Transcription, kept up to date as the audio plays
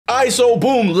right, so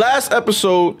boom, last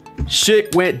episode,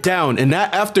 shit went down, and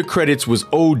that after credits was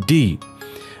OD.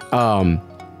 I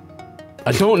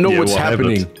don't know what's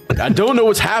happening. I don't know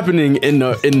what's happening in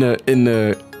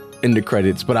the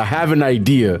credits, but I have an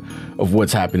idea of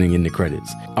what's happening in the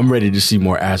credits. I'm ready to see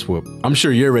more ass whoop. I'm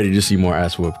sure you're ready to see more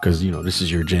ass whoop because you know this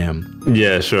is your jam.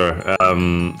 Yeah, sure.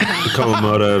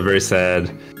 Komomoto, very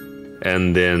sad.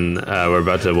 And then we're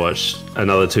about to watch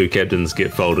another 2 captains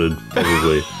get folded,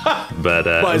 probably. But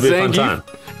it'll be a fun time.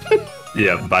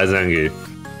 Yeah, by Zangief.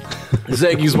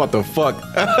 Zangief's about to fuck.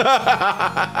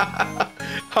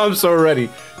 I'm so ready.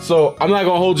 So I'm not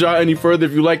gonna hold y'all any further.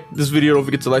 If you like this video, don't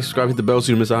forget to like, subscribe, hit the bell so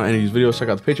you don't miss out on any of these videos. Check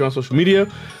out the Patreon, social media,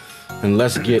 and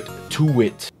let's get to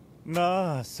it.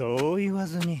 Nah.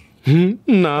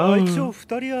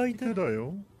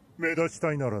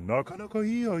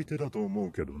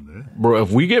 Bro,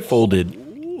 if we get folded,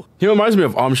 he reminds me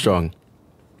of Armstrong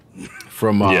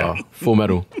from Full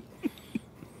Metal.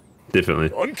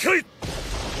 Definitely.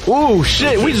 Oh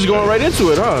shit, we just going right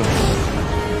into it, huh?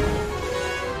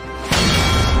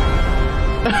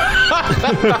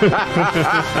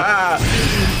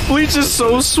 Bleach is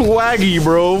so swaggy,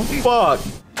 bro. Fuck.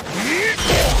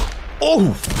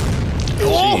 Oh.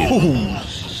 Oh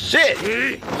shit.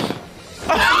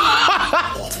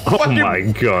 Oh my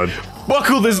god.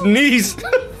 Buckled his knees.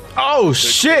 Oh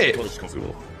shit.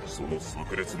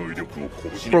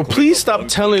 Bro, please stop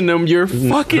telling them your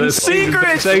fucking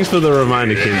secrets. Thanks for the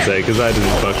reminder, Kensei, because I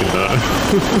didn't fucking know.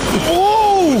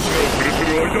 Whoa!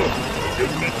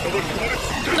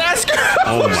 That's good.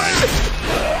 Oh my.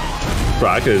 Bro,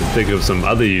 I could think of some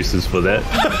other uses for that.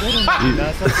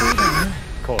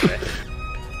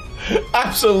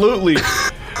 Absolutely.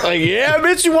 Like, yeah,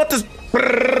 bitch, you want this?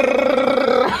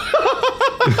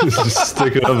 Just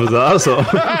stick it up his asshole.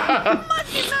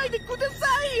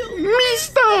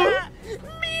 Mister!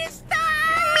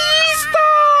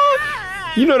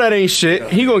 You know that ain't shit.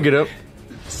 He gonna get up.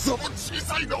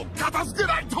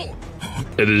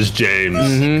 It is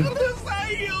James.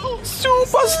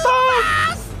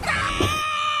 Superstar!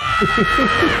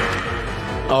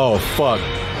 Oh, fuck.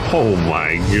 Oh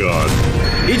my god.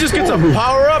 He just gets a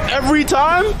power up every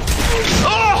time?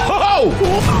 Oh!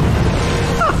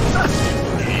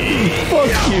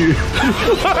 Fuck you.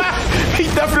 He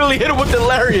definitely hit him with the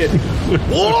lariat.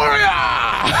 Warrior!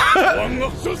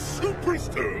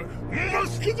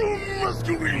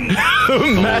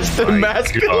 Master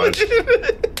masculine.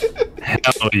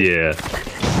 Hell yeah.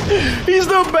 He's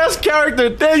the best character.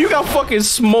 Damn, you got fucking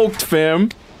smoked, fam.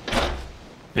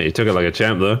 Yeah, he took it like a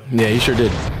champ, though. Yeah, he sure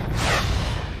did.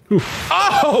 Oof.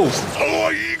 Oh!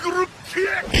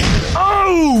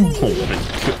 Oh!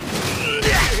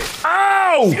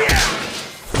 Ow!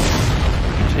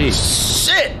 Jeez.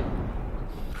 Shit!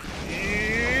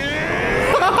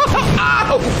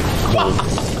 Ow!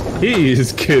 He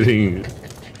is kidding.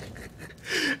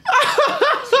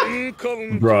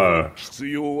 Bro.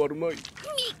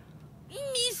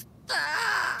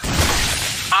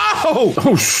 Ow!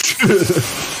 Oh shit.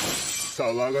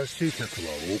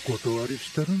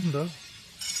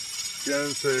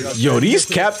 Yo, these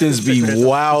captains be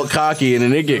wild cocky and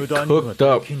then they get cooked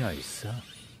up.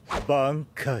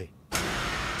 BANKAI.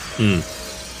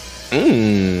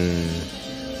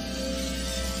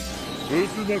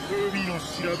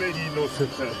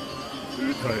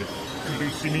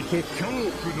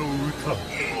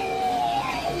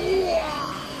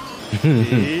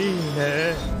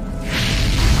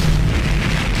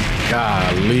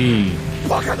 Golly.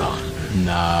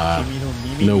 Nah.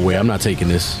 No way, I'm not taking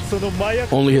this.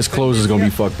 Only his clothes is gonna be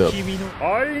fucked up.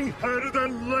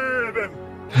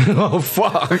 Oh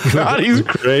fuck. God, he's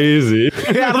crazy.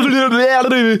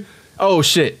 Oh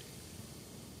shit.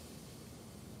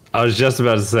 I was just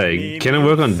about to say, can it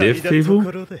work on deaf people?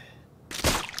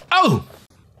 Oh!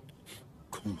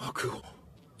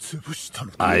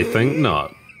 I think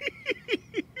not.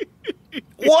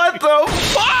 What the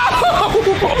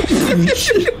fuck? Did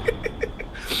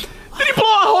he blow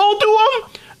a hole through him?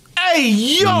 Hey,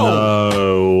 yo!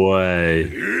 No way.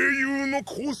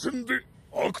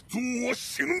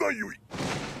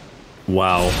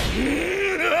 Wow.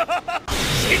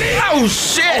 Oh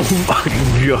shit! Oh my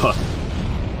god.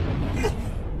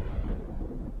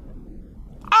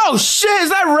 Oh shit, is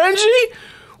that Renji?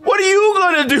 What are you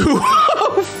gonna do?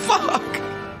 Oh fuck!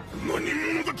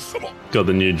 Got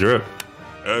the new drip.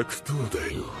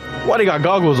 Why they got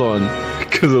goggles on?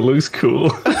 Because it looks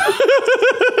cool.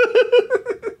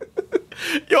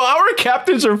 Yo, our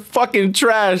captains are fucking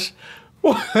trash.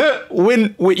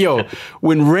 when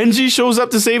Renji shows up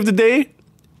to save the day,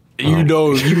 you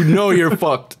know you're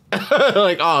fucked.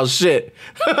 Like, oh shit.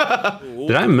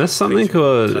 Did I miss something,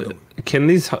 or can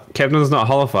these captains not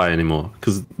holofy anymore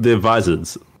because they're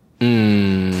visors?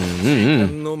 If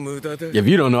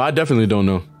you don't know, I definitely don't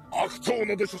know.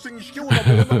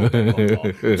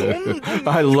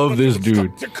 I love this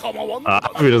dude. I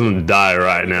hope he doesn't die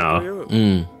right now.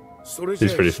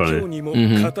 He's pretty funny.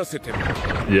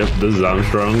 Yep, this is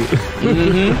Armstrong.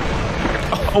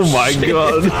 Oh my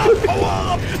god.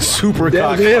 Super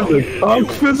cock. They have the cock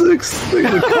physics. They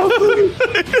have the cock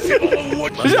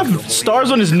physics. Does he have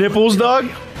stars on his nipples, dog?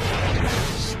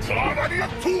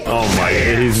 Oh my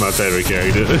god, he's my favorite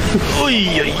character.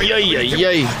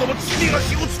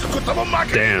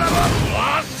 Damn.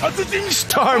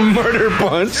 Star murder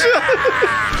punch.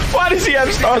 Why does he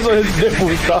have stars on his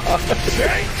nipples, dog?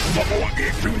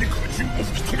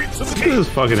 Look at this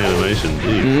fucking animation.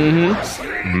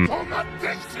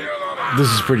 This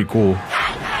is pretty cool.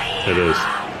 It is.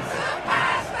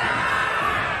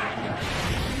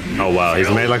 Oh wow, he's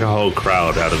made like a whole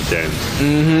crowd out of James.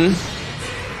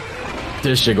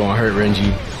 This shit gonna hurt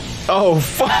Renji. Oh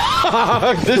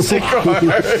fuck! This shit gonna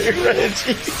hurt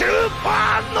Renji.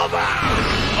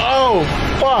 Oh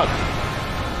fuck!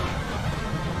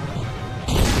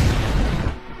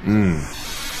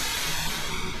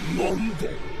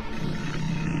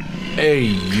 Hey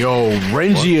yo,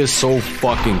 Renji is so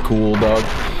fucking cool, dog.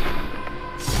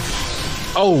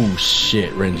 Oh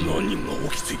shit, Renji.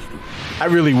 I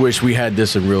really wish we had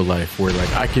this in real life, where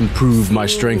like I can prove my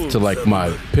strength to like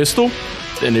my pistol,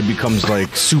 and it becomes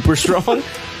like super strong,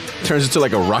 turns into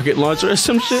like a rocket launcher or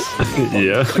some shit.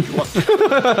 Yeah.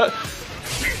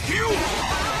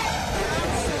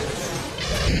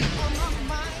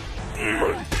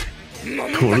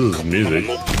 What is this music?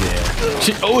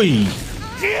 Shit, oi!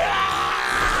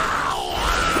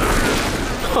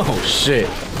 Oh shit!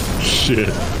 Shit.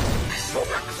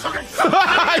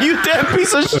 You damn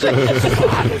piece of shit!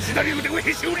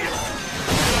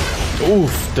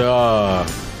 Oof, duh.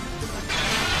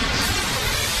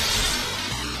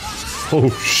 Oh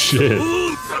shit.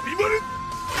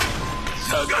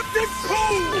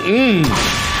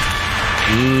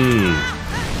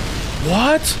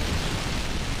 What?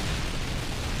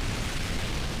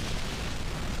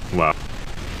 Wow.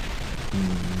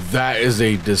 That is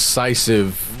a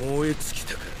decisive.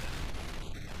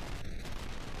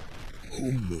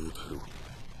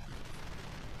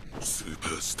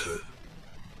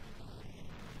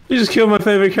 You just killed my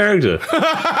favorite character.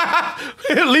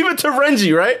 Leave it to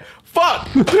Renji, right? Fuck!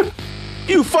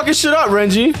 You fucking shit up,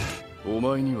 Renji.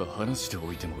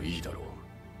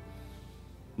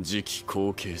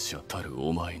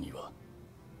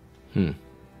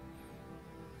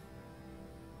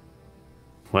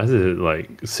 Why is it like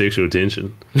sexual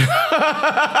tension?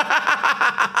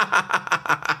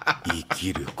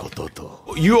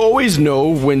 You always know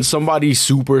when somebody's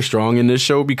super strong in this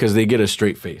show because they get a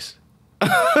straight face.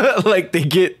 Like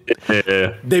they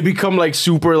become like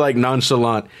super like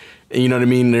nonchalant. You know what I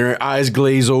mean? Their eyes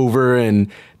glaze over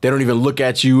and they don't even look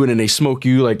at you, and then they smoke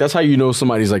you. Like that's how you know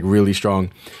somebody's like really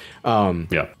strong.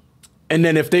 Yeah. And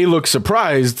then if they look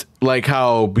surprised, like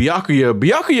how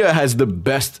Byakuya has the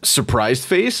best surprised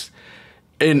face.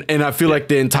 And I feel like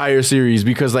the entire series,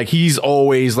 because like he's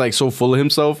always like so full of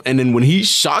himself. And then when he's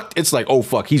shocked, it's like, oh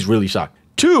fuck, he's really shocked.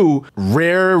 2,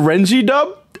 rare Renji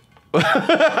dub.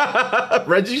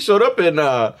 Renji showed up and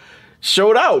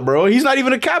showed out, bro. He's not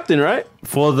even a captain, right?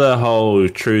 For the whole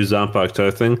true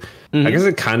Zanpakuto thing, I guess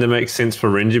it kind of makes sense for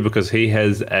Renji because he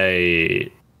has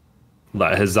a...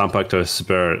 like his Zanpakuto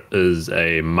spirit is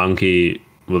a monkey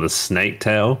with a snake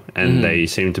tail, and they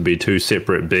seem to be two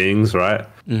separate beings, right?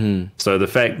 So the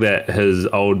fact that his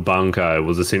old Bankai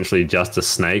was essentially just a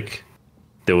snake,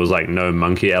 there was like no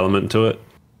monkey element to it.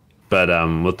 But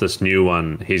with this new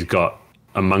one, he's got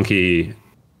a monkey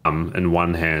in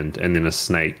one hand and then a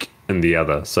snake in the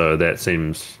other. So that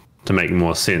seems to make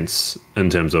more sense in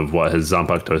terms of what his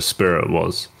Zanpakuto spirit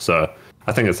was. So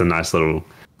I think it's a nice little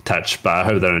touch, but I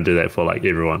hope they don't do that for like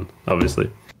everyone, obviously.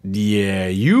 Yeah,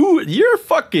 your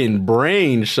fucking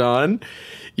brain, Sean.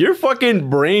 Your fucking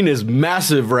brain is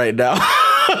massive right now.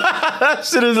 That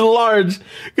shit is large,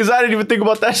 because I didn't even think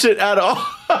about that shit at all.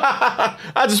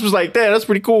 I just was like, damn, that's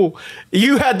pretty cool.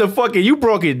 You had the fucking, you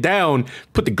broke it down,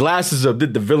 put the glasses up,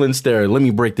 did the villain stare. Let me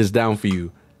break this down for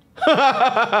you.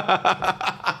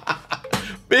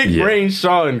 Big brain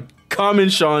Sean, common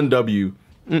Sean W.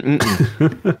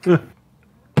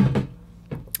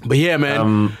 But yeah,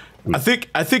 man, I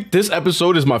think this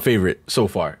episode is my favorite so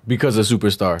far because of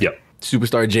Superstar. Yep.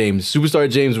 Superstar James. Superstar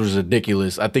James was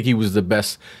ridiculous. I think he was the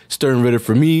best Stern Ritter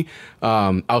for me,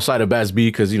 outside of Baz B,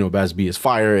 because, you know, Baz B is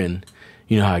fire and,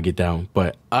 You know how I get down.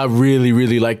 But I really,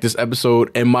 really like this episode.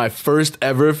 And my first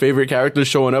ever favorite character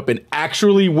showing up and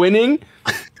actually winning.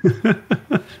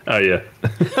 Oh, yeah.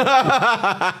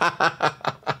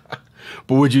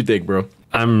 But what'd you think, bro?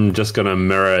 I'm just going to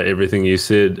mirror everything you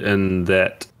said in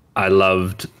that I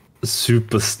loved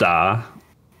Superstar.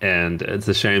 And it's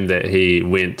a shame that he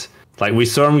went... Like, we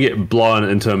saw him get blown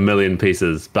into a million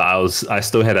pieces, but I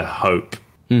still had a hope.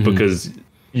 Because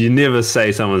you never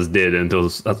say someone's dead until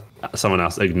someone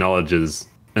else acknowledges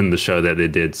in the show that they're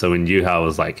dead. So when Yuha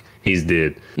was like, he's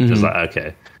dead, just like,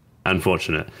 okay,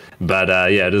 unfortunate. But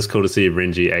yeah, it is cool to see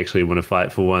Renji actually win a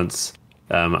fight for once.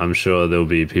 I'm sure there'll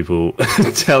be people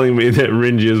telling me that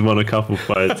Renji has won a couple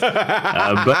fights,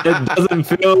 but it doesn't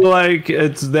feel like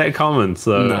it's that common,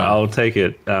 so no. I'll take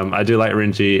it. I do like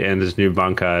Renji and his new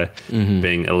Bankai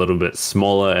being a little bit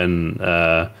smaller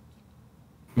and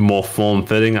more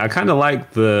form-fitting. I kind of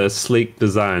like the sleek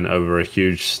design over a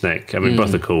huge snake. I mean,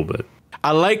 both are cool, but...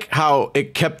 I like how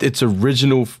it kept its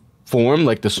original form,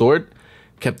 like the sword.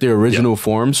 Kept the original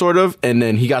form, sort of. And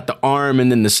then he got the arm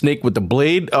and then the snake with the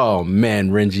blade. Oh,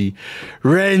 man, Renji.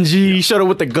 Renji showed up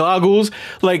with the goggles.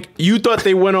 Like, you thought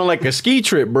they went on, like, a ski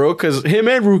trip, bro. Because him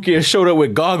and Rukia showed up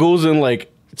with goggles and,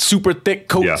 like, super thick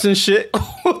coats and shit.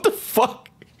 What the fuck?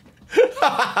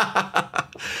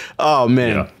 Oh,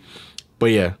 man. Yeah. But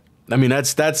yeah, I mean,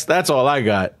 that's all I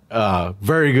got.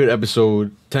 Very good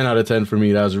episode. 10 out of 10 for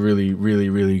me. That was really, really,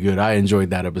 really good. I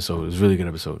enjoyed that episode. It was a really good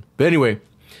episode. But anyway,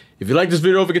 if you like this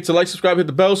video, don't forget to like, subscribe, hit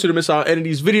the bell so you don't miss out on any of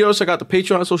these videos. Check out the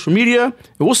Patreon and social media. And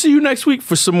we'll see you next week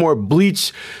for some more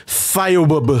Bleach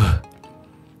TYBW.